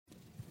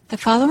The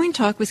following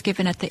talk was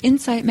given at the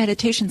Insight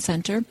Meditation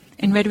Center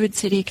in Redwood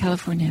City,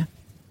 California.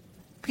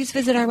 Please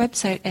visit our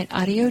website at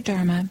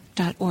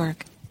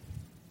audiodharma.org.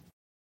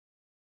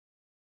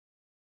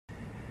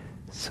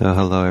 So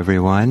hello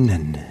everyone,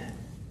 and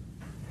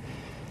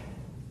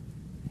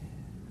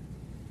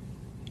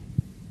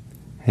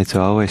it's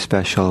always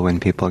special when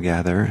people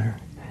gather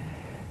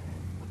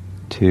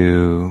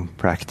to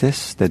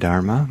practice the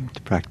Dharma,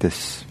 to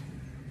practice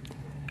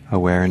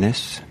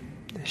awareness,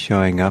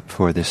 showing up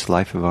for this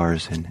life of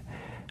ours in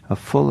a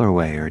fuller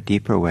way or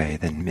deeper way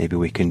than maybe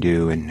we can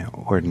do in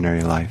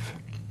ordinary life.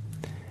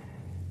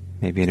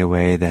 Maybe in a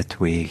way that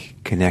we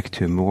connect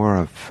to more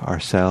of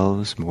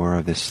ourselves, more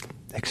of this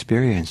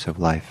experience of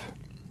life.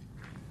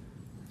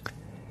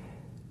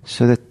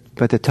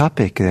 But the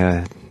topic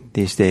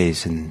these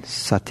days in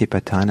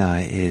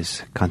Satipatthana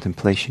is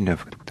contemplation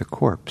of the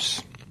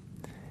corpse.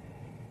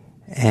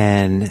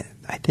 And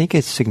I think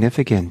it's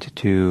significant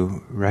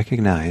to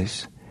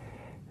recognize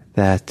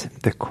that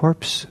the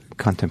corpse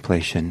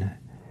contemplation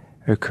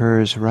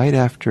occurs right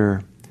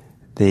after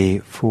the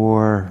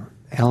four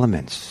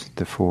elements,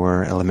 the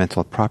four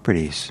elemental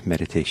properties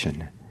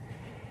meditation.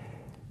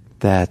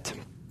 That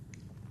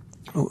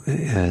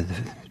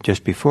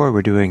just before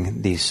we're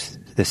doing the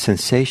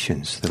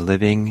sensations, the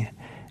living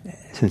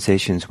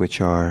sensations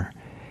which are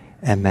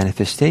a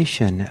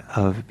manifestation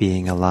of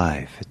being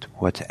alive. It's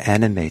what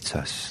animates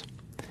us.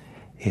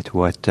 It's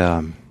what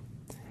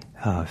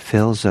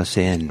fills us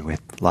in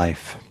with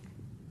life.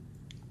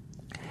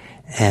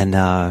 And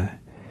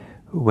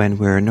when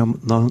we're no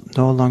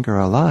longer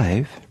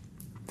alive,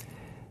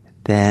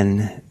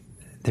 then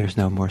there's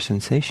no more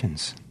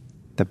sensations.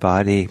 The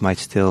body might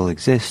still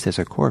exist as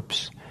a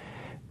corpse,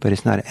 but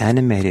it's not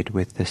animated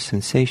with the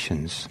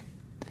sensations.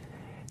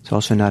 It's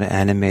also not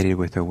animated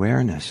with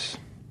awareness.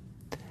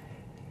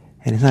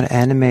 And it's not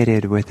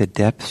animated with the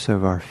depths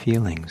of our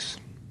feelings.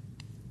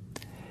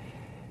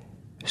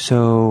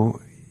 So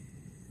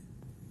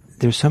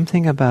there's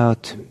something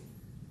about,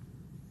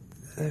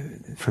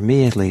 for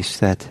me at least,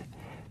 that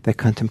the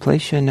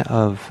contemplation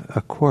of a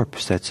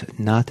corpse that's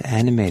not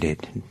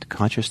animated,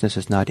 consciousness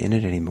is not in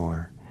it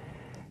anymore,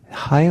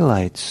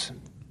 highlights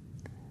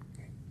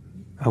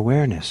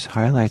awareness,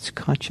 highlights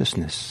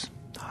consciousness,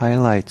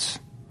 highlights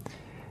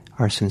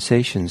our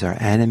sensations, our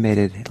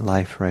animated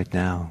life right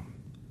now.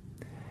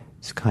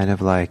 It's kind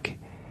of like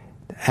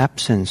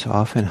absence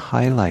often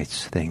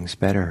highlights things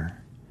better.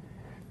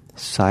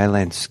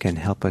 Silence can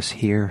help us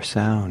hear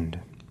sound.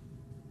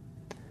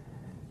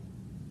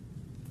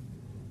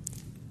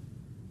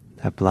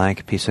 A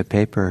blank piece of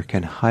paper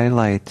can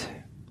highlight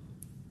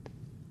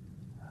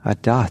a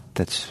dot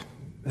that's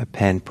a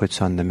pen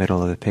puts on the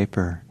middle of the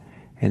paper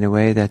in a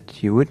way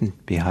that you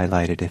wouldn't be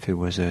highlighted if it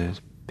was a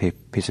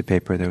piece of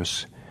paper that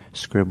was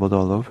scribbled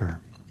all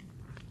over.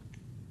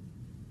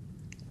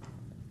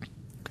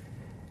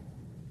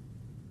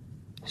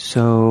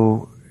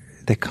 So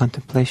the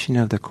contemplation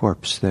of the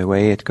corpse, the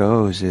way it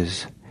goes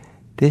is,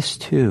 this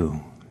too,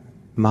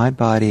 my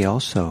body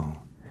also,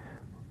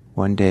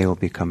 one day will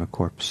become a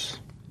corpse.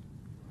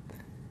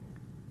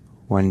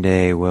 One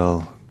day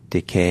will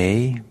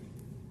decay,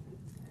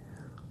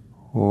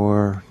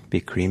 or be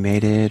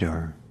cremated,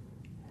 or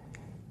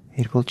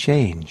it will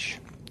change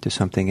to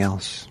something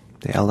else,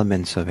 the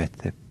elements of it,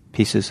 the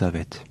pieces of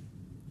it.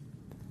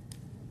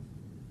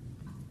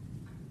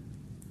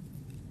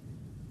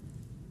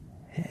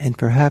 And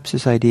perhaps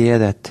this idea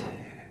that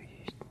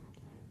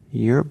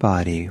your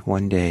body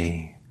one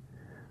day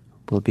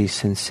will be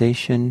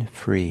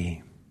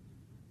sensation-free,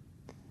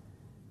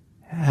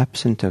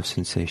 absent of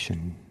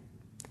sensation.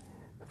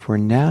 For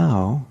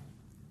now,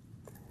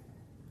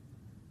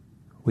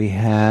 we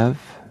have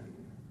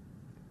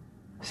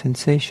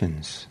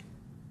sensations.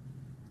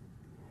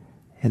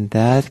 And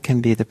that can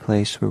be the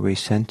place where we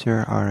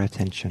center our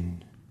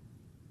attention.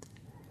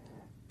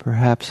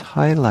 Perhaps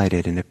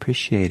highlighted and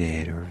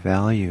appreciated or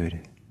valued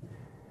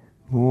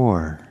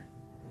more,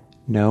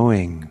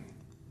 knowing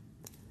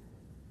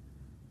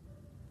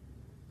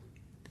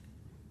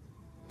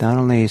not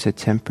only is it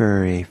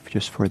temporary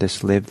just for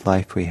this lived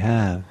life we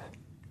have,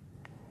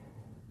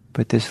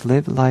 but this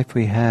lived life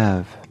we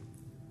have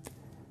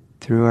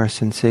through our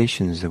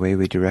sensations, the way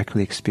we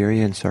directly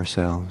experience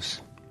ourselves,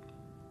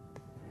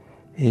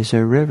 is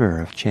a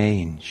river of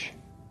change,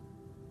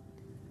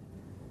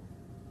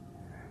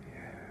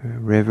 a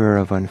river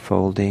of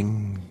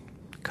unfolding,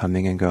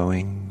 coming and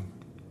going.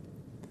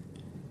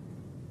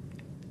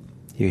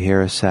 You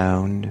hear a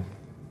sound,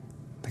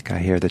 like I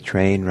hear the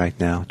train right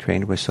now,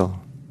 train whistle.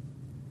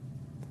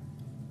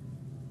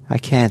 I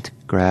can't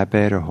grab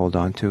it or hold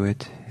on to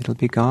it. It'll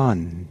be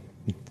gone.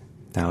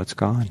 Now it's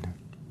gone.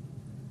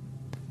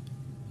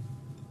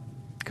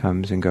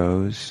 Comes and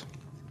goes.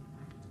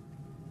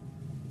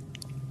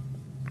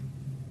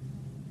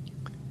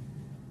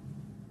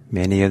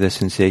 Many of the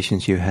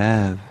sensations you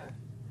have,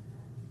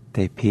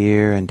 they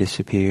appear and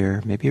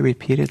disappear, maybe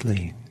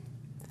repeatedly,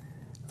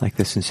 like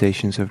the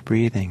sensations of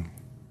breathing.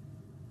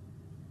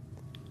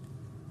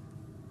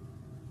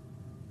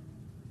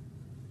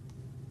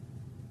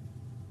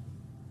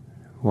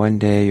 One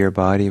day your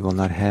body will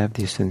not have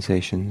these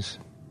sensations.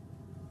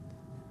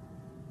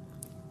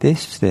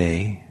 This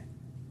day,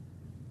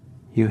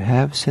 you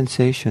have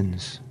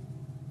sensations.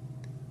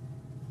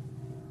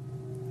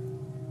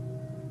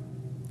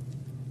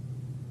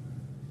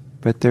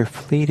 But they're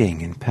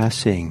fleeting and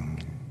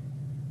passing.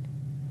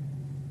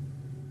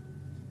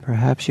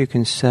 Perhaps you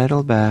can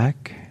settle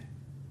back,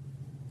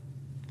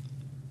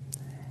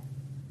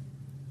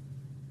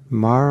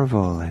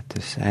 marvel at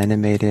this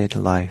animated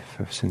life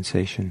of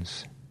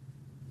sensations.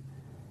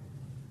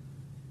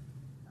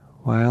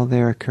 While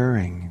they're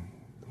occurring,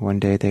 one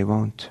day they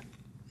won't.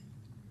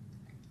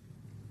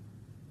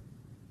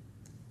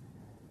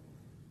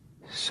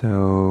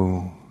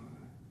 So,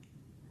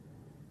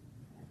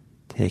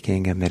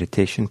 taking a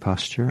meditation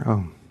posture.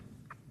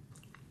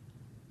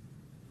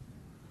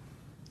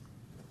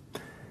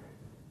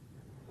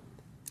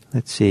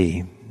 Let's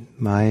see.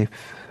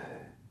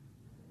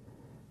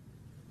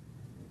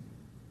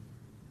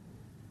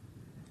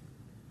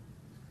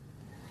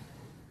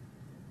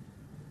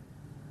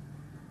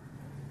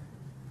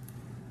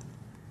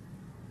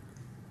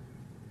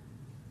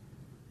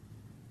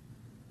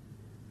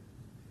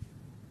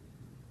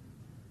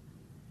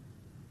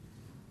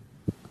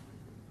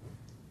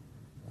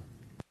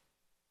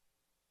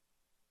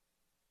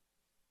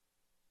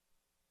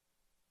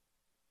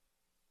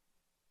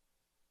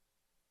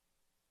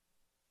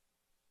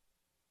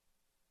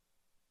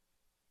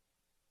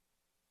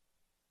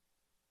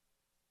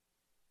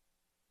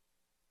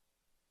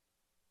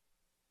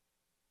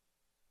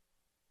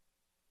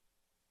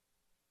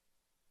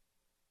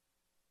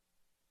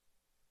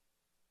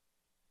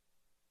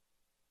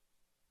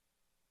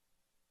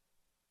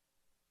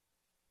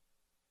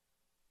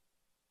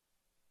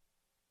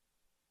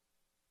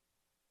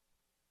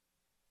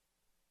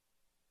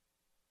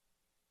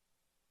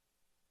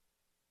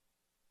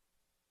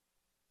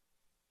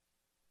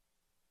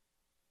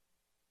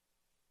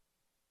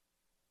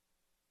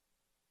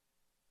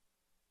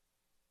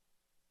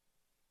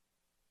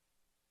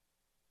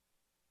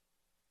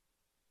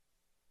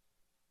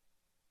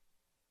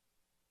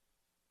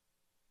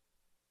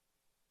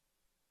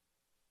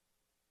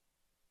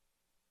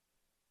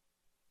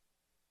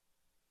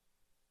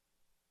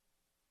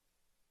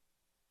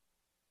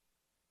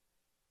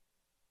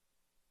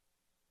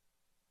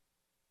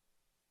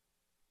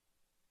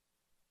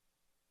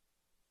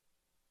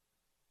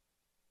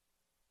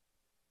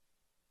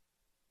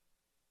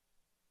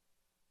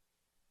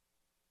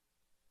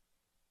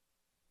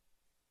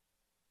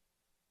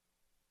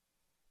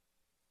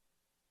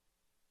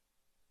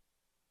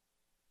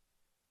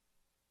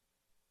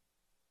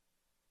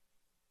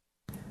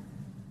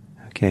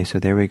 Okay, so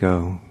there we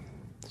go.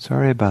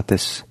 Sorry about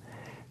this.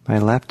 My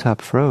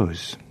laptop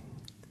froze.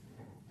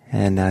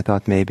 And I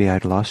thought maybe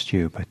I'd lost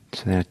you,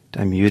 but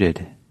I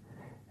muted.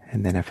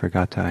 And then I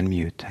forgot to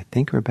unmute. I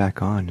think we're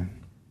back on.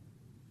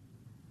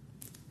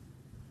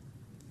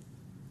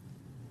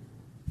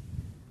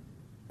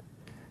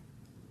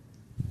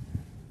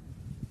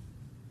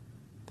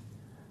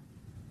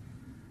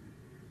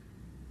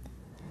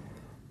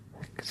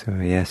 So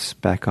yes,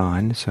 back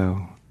on.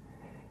 So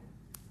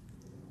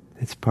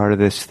it's part of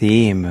this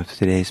theme of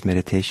today's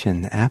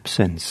meditation,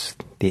 absence,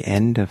 the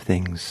end of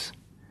things.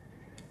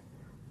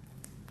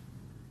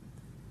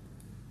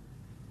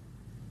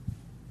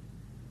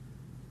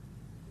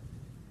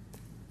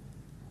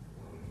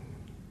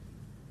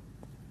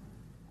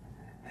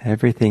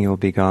 Everything will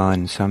be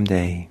gone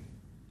someday.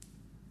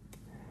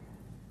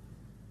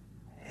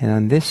 And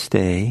on this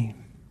day,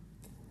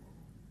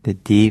 the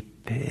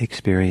deep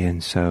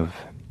experience of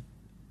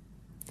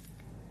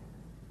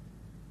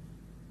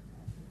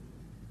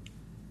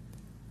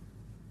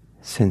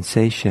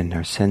sensation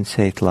or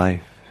sensate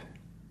life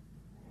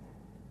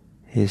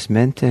is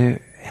meant to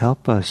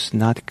help us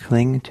not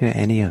cling to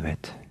any of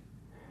it,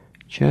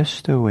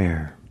 just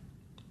aware.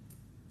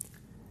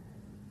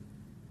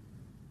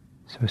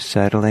 So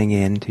settling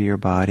into your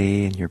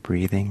body and your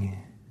breathing,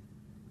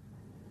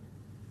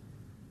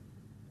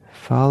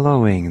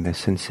 following the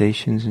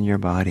sensations in your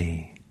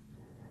body,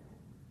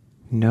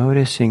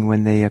 noticing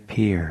when they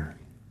appear,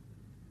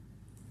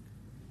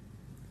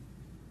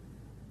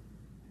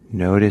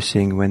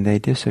 noticing when they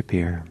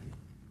disappear.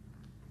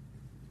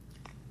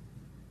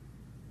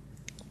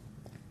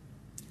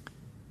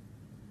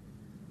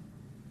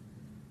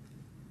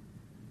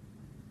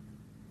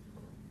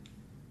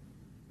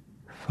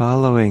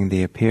 Following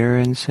the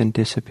appearance and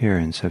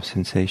disappearance of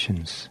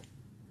sensations.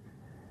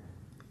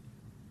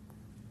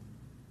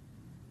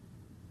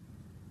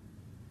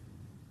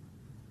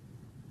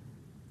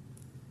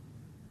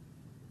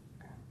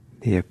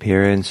 The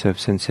appearance of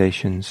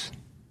sensations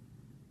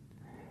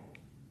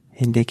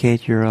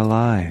indicate you're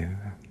alive.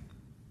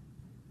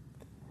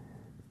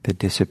 The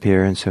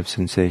disappearance of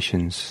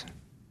sensations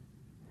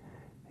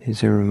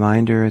is a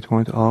reminder it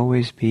won't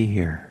always be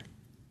here.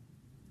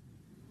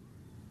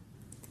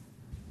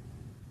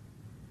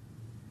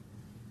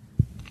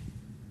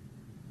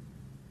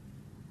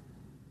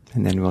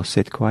 And then we'll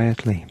sit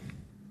quietly.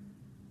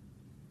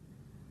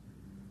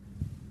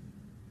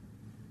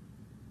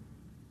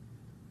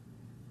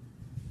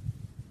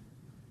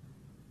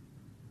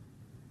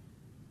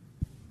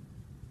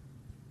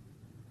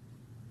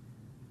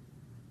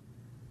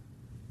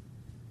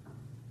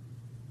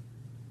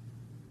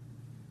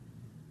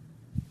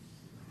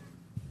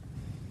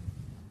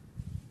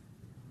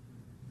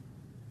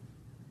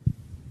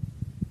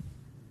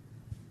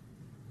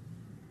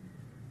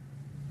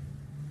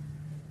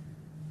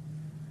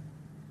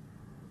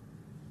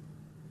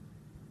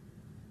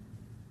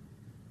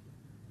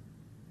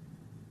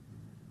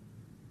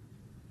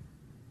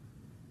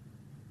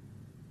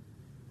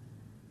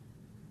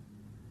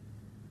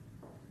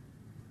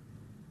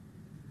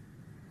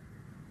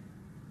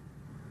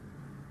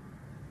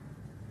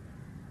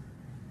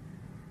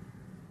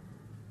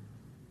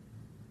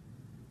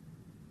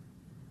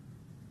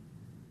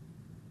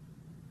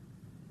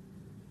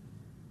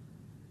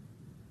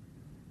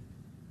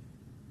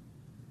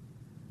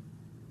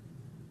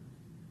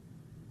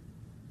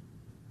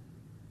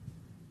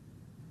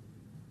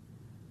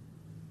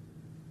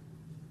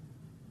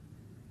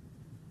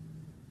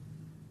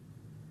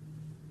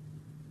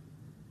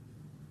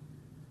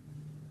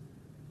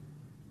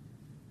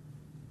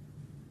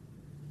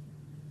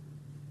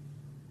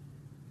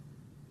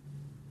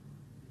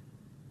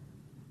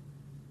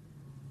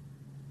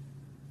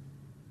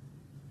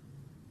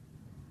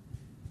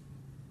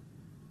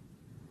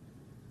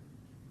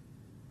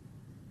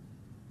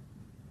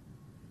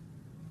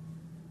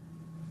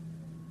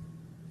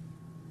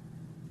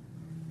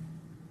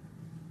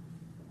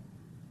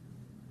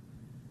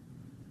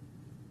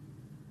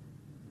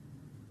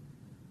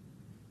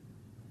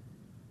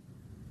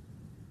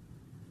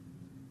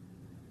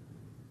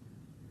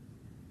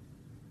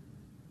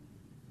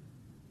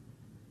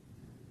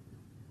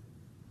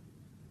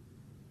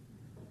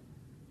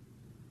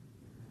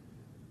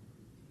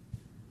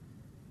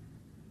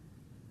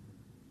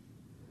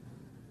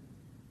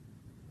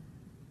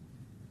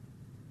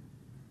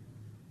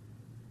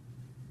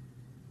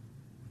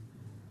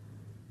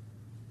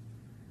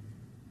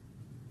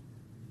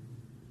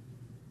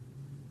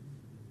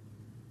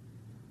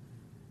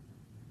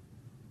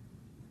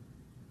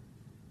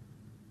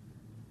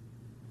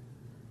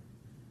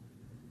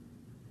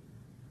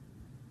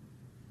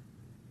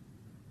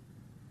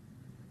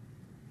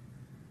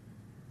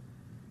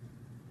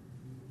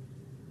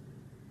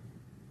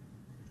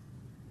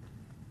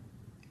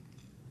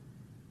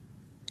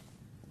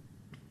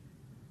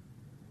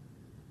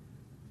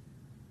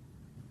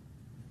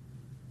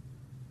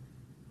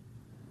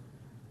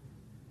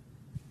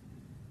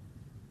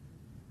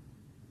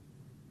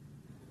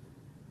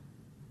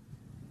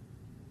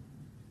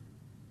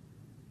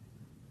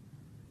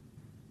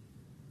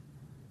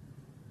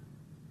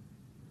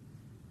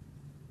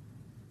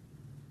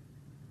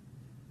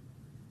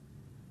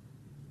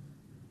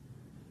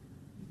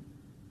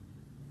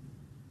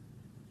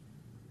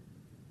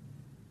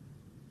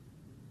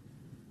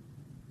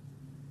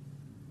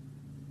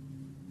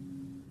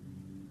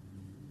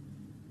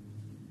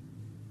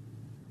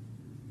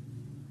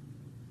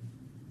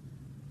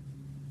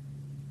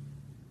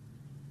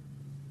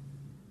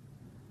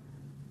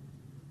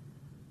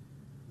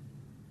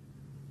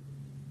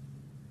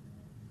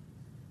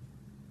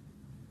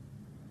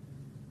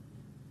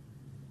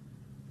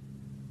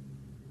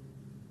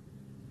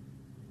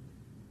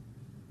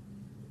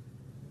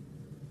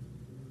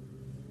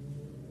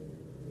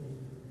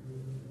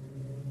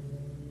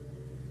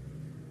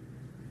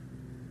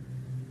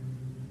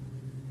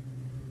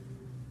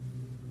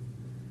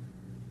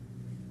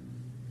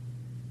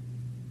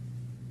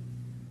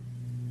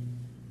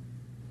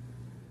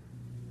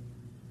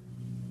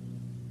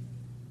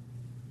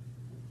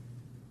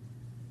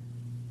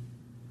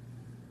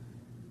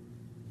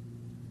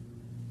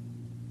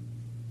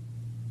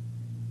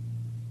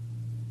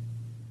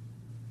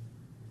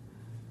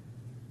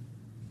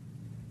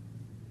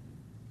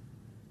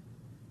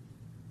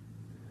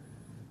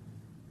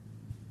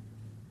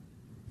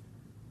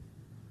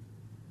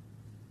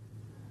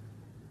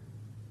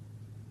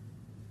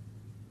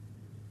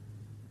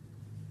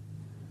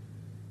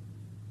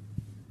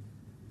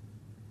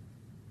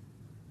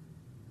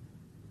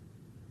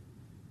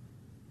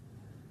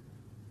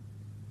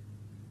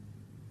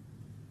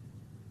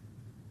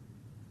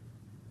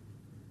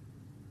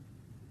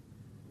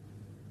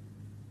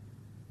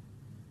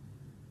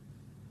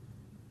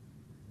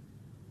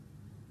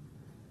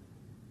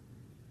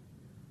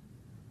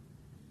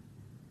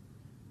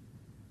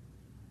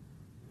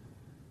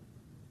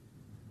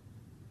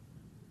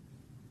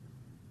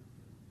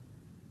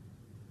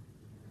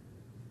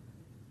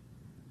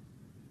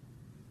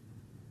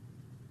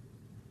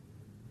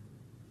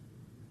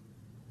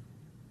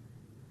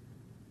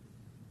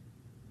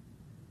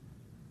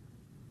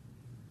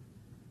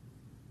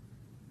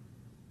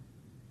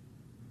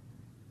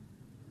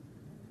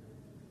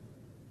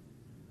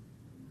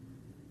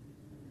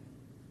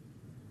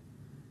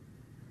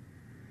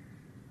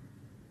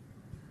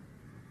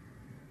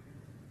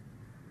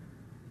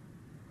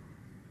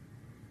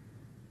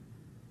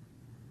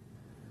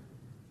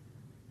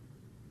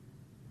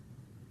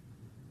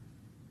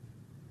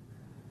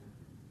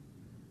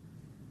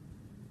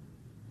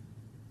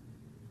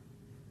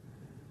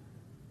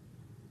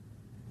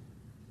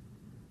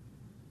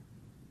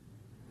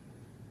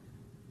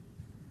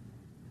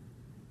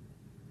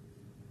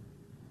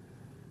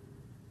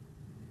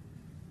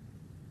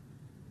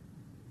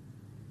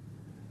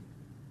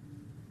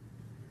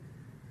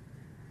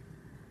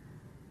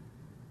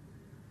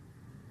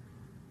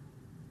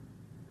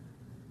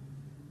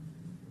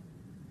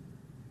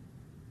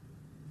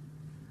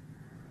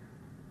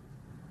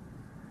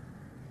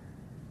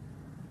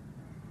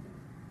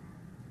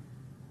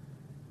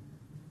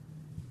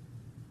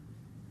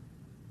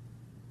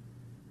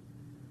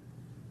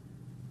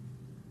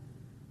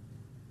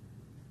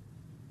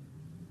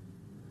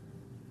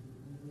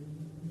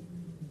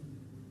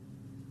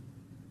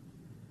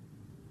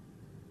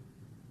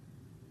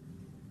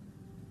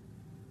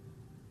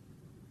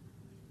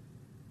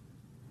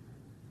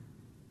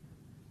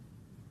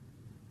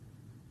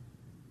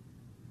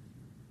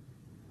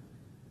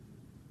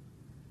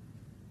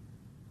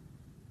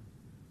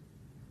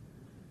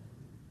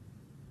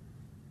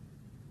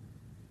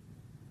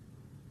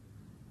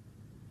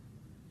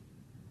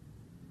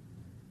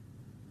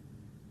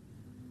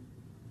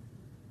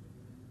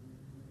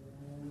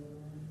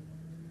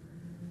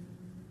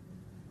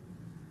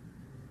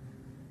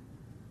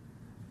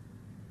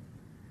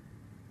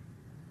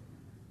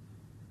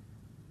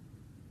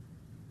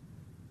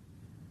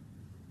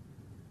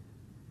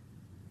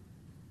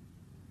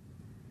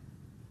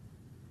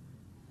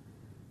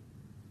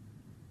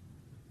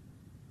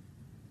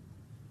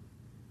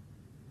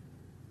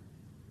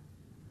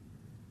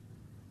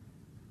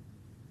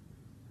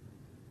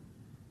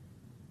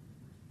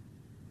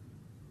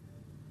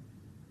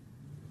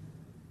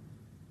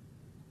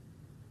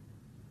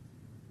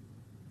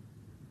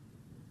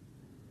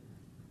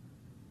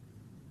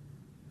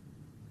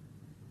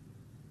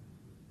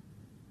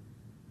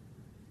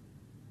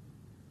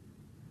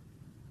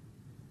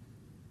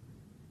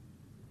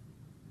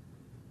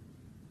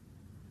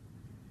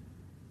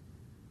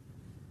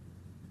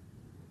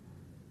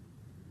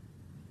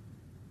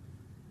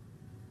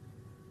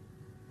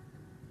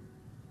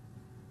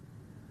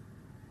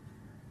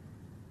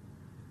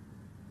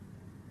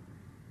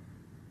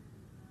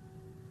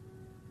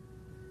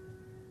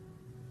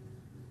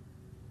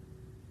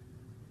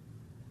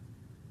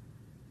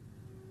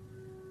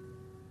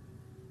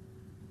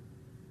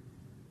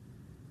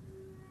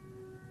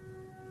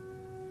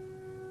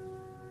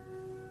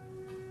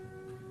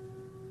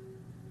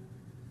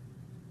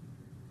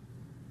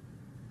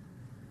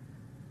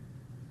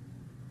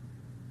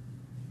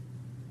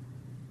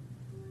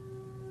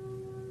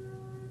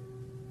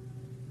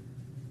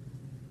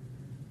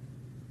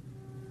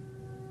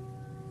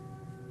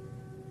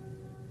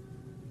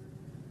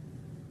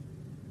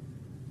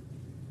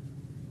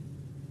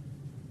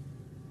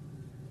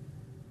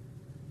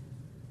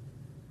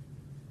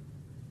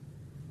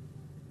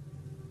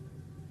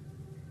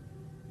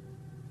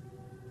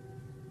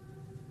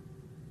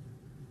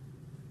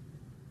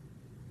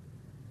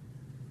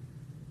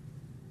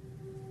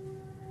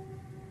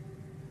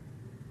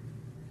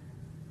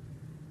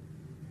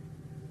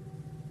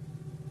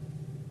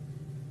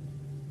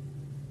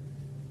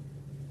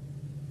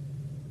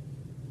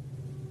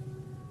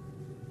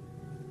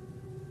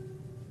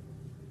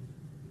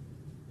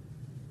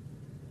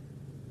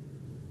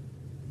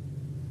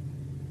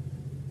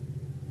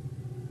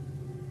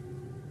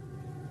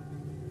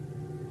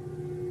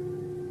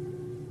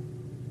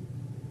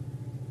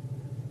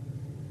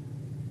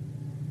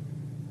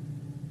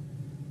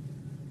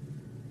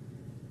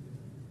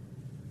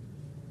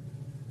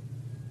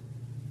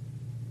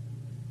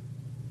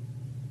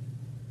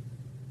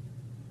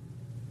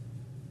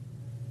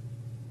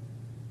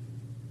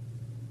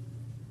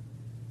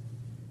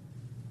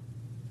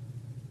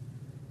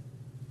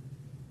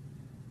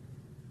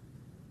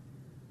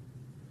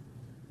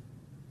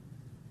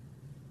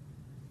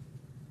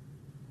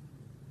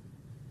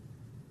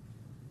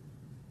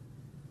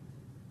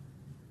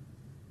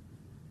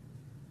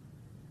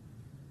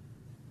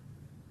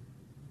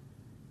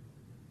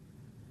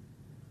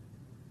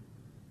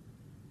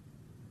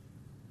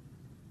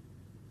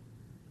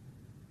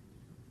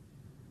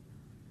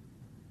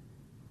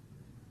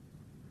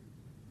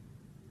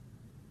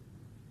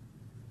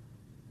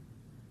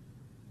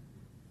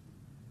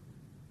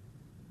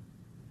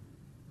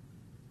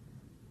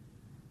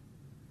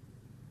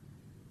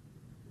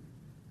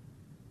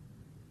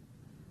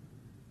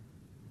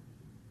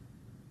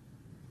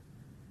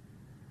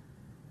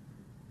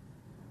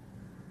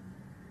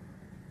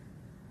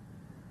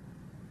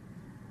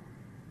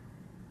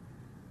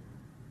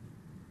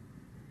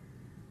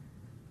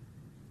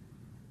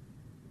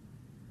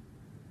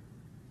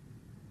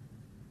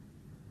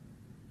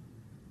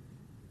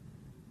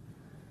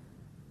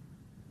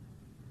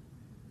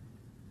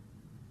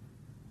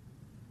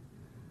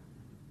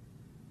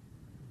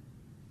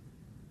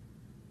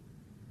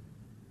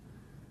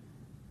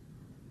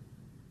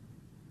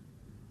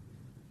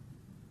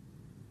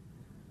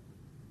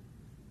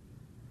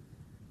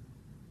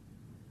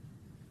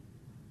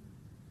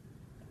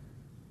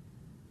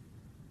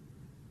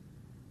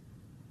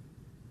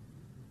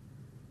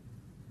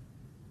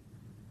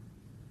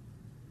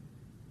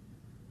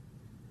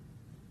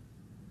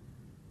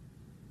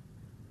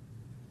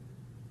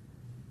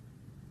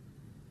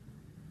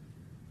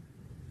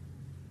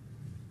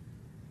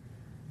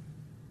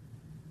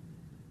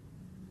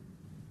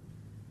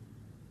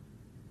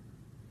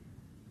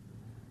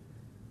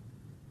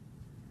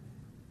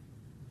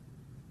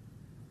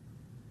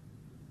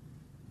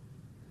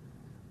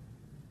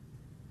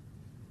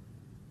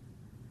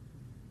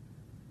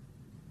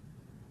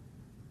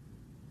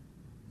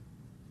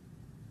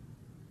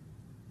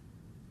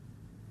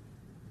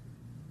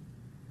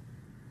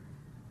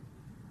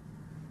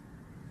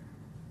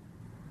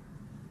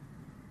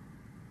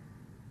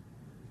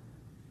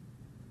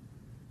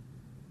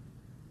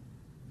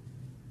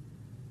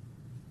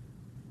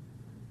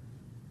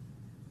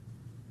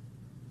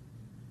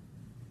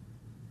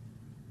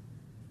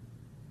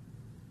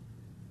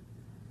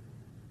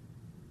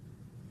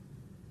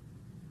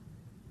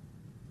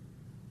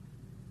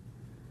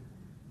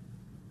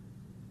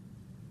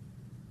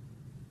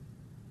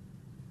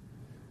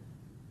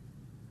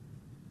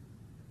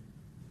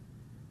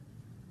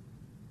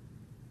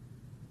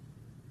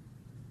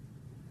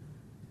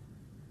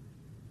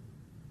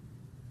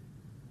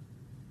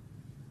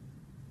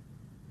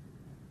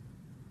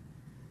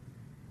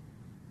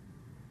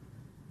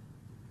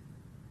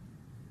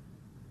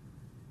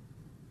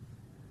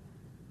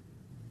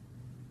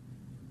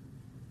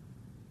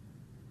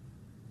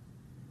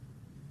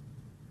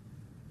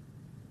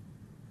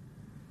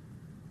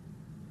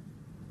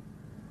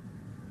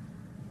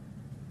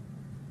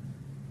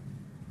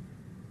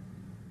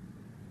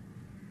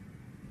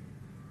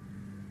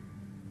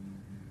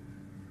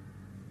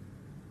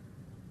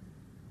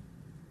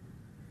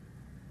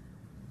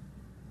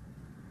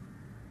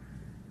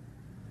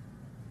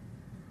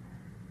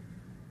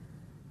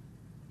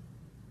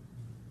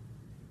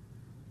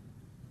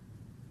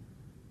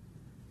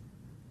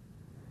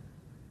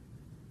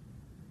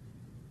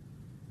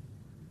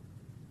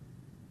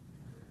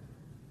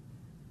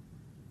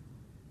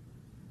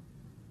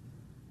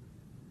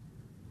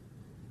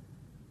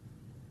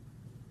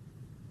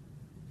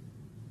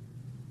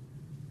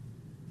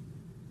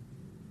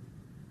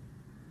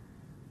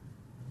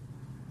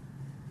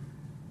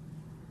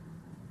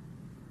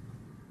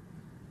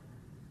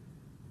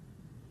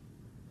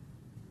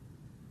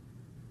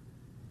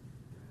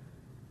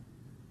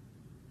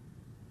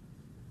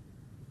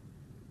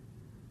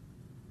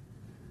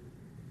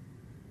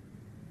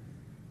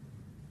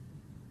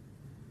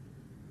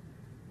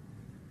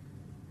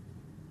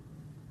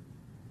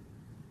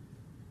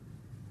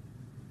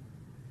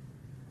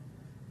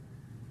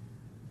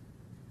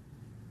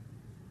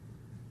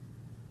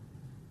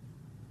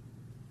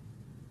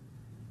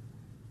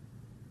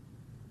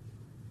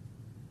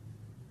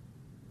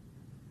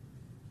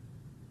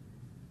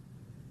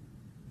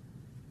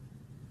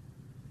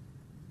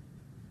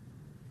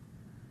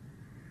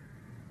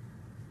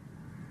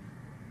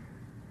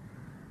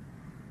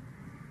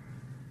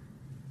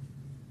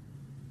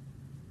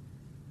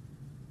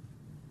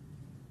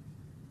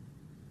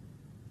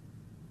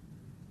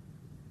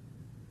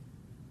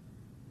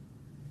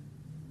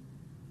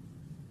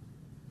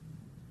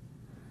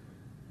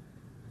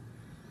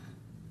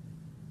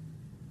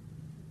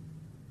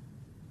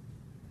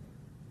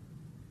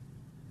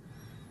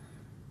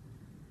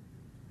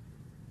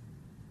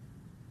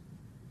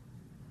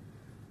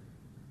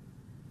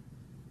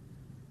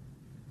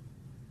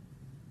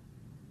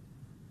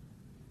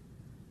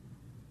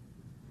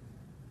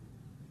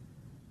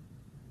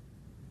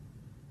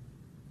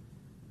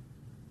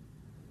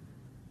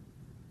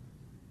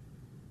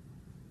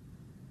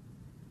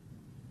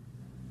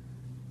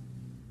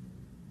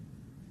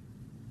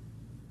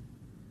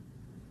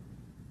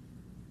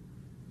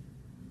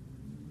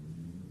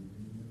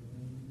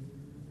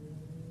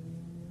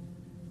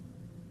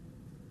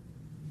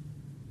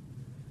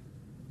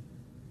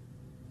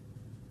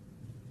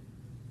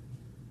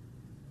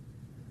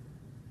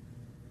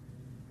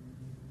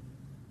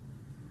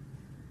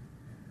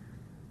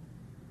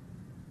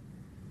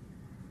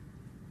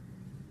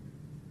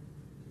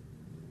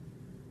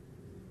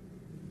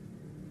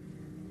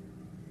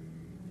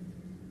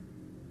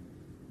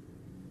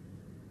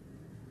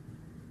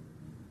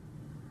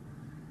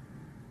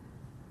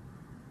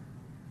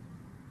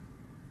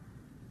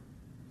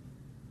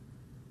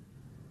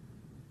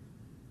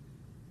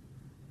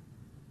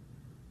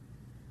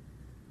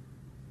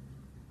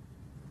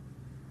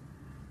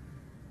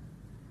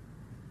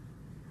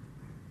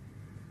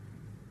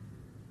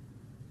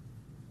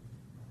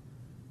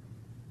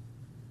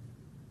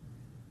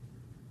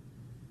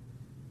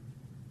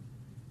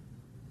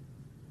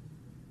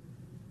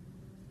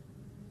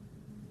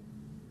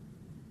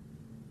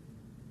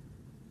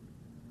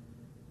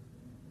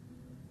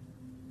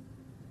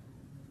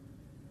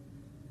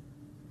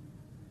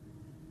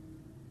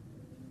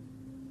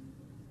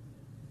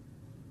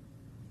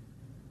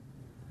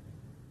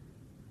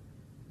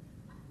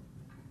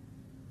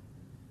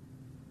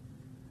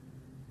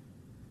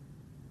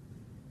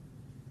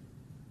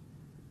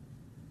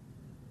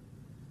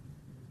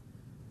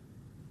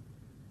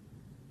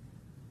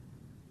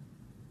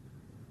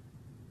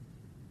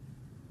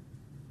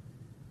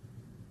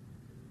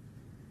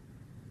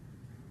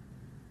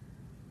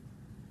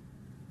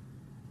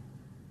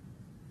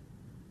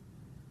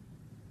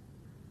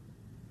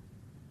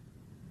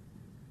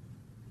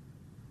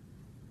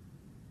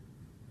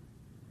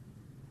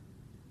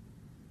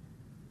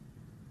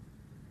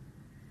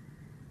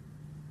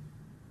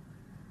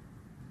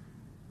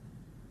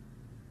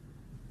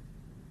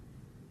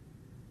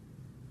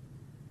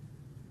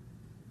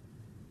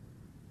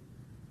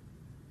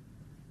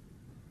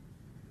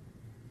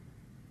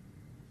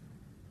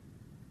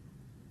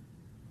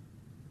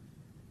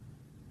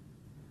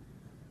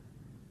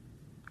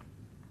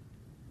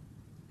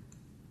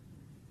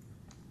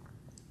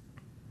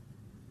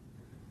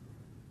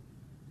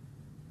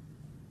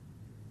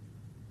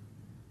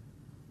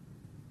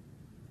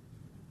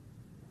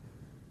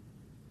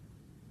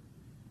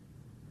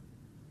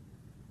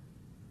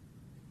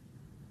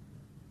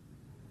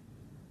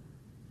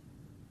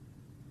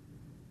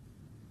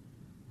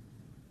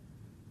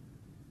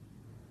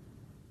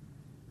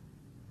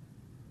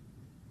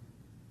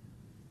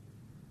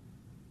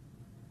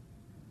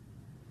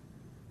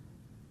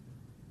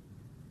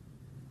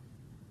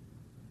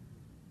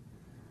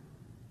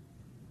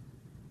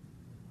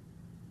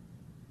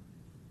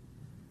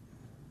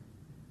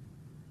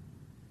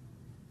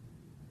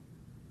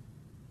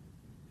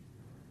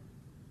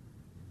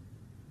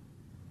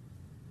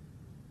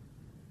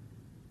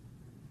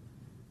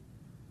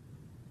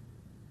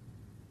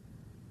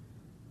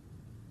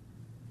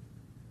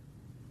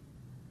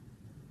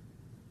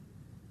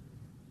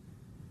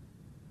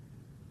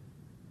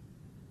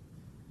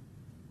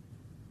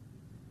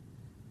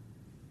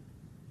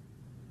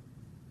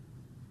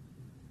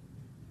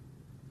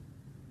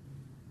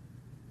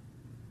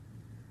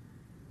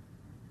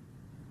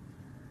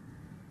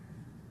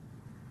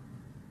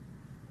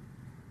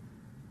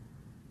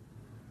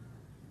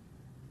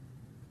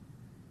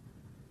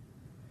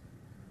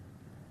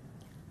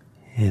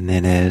 And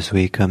then as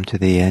we come to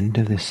the end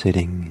of the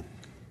sitting,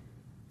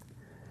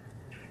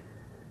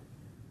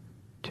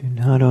 to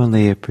not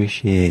only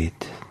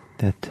appreciate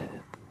that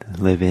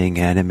the living,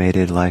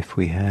 animated life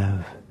we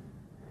have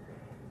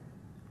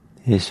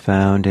is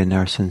found in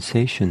our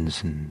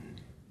sensations and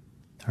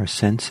our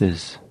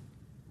senses,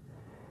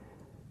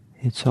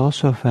 it's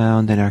also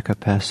found in our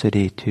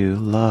capacity to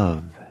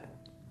love,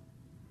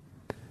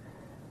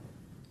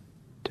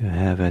 to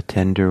have a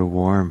tender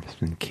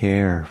warmth and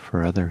care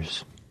for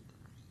others.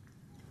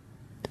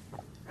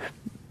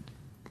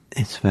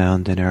 It's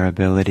found in our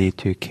ability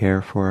to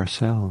care for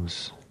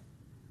ourselves,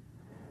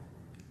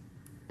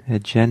 a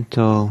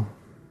gentle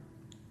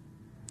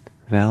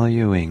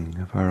valuing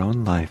of our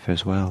own life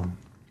as well.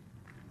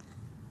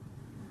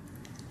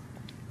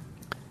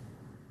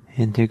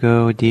 And to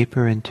go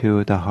deeper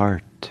into the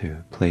heart,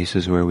 to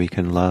places where we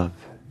can love,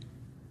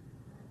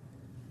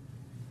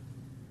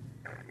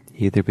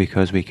 either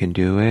because we can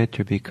do it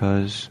or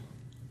because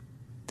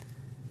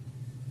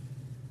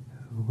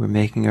we're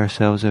making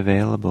ourselves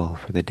available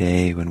for the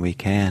day when we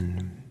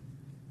can.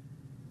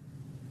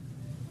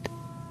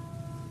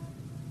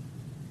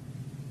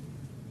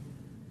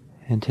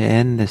 And to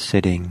end the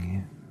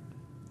sitting,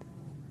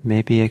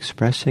 maybe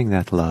expressing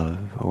that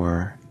love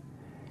or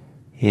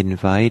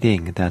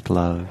inviting that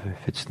love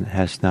if it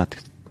has not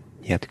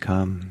yet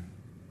come.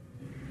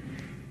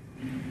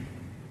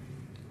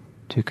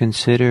 To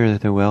consider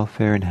the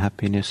welfare and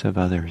happiness of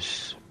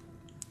others,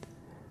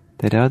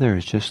 that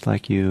others, just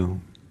like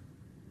you,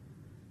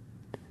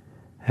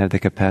 have the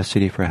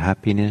capacity for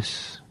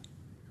happiness,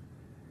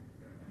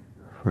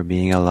 for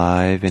being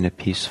alive in a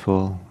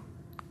peaceful,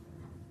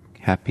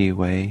 happy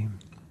way.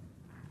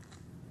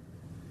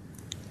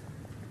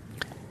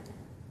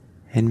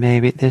 And may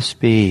this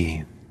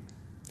be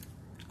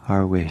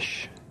our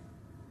wish,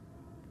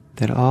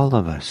 that all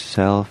of us,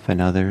 self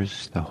and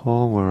others, the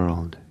whole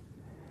world,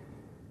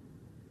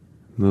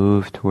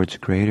 move towards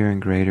greater and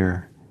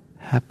greater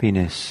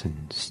happiness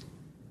and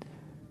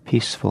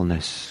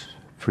peacefulness,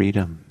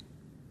 freedom.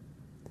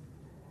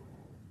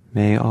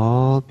 May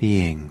all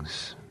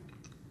beings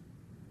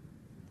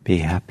be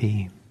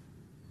happy.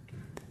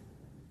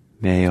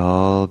 May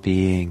all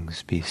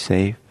beings be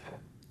safe.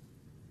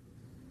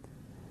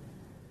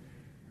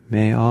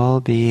 May all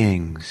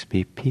beings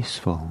be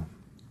peaceful.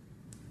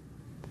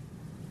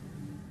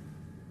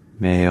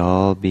 May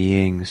all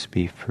beings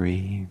be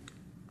free.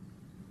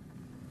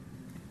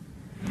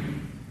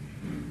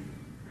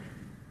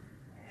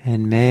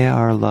 And may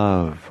our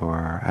love, or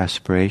our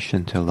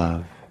aspiration to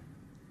love,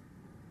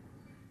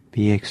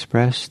 be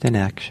expressed in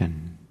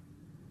action.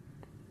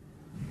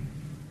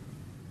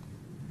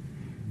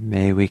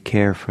 May we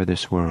care for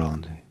this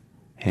world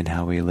and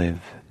how we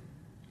live.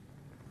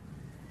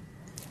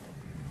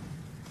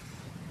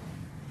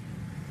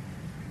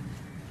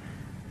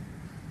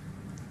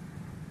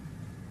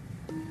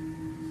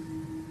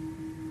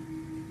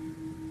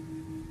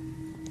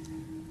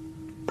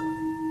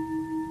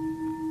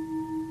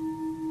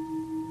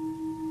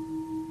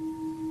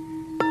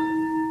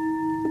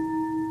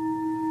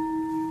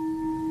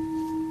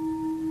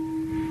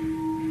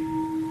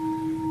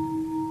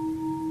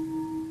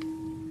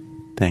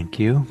 Thank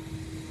you.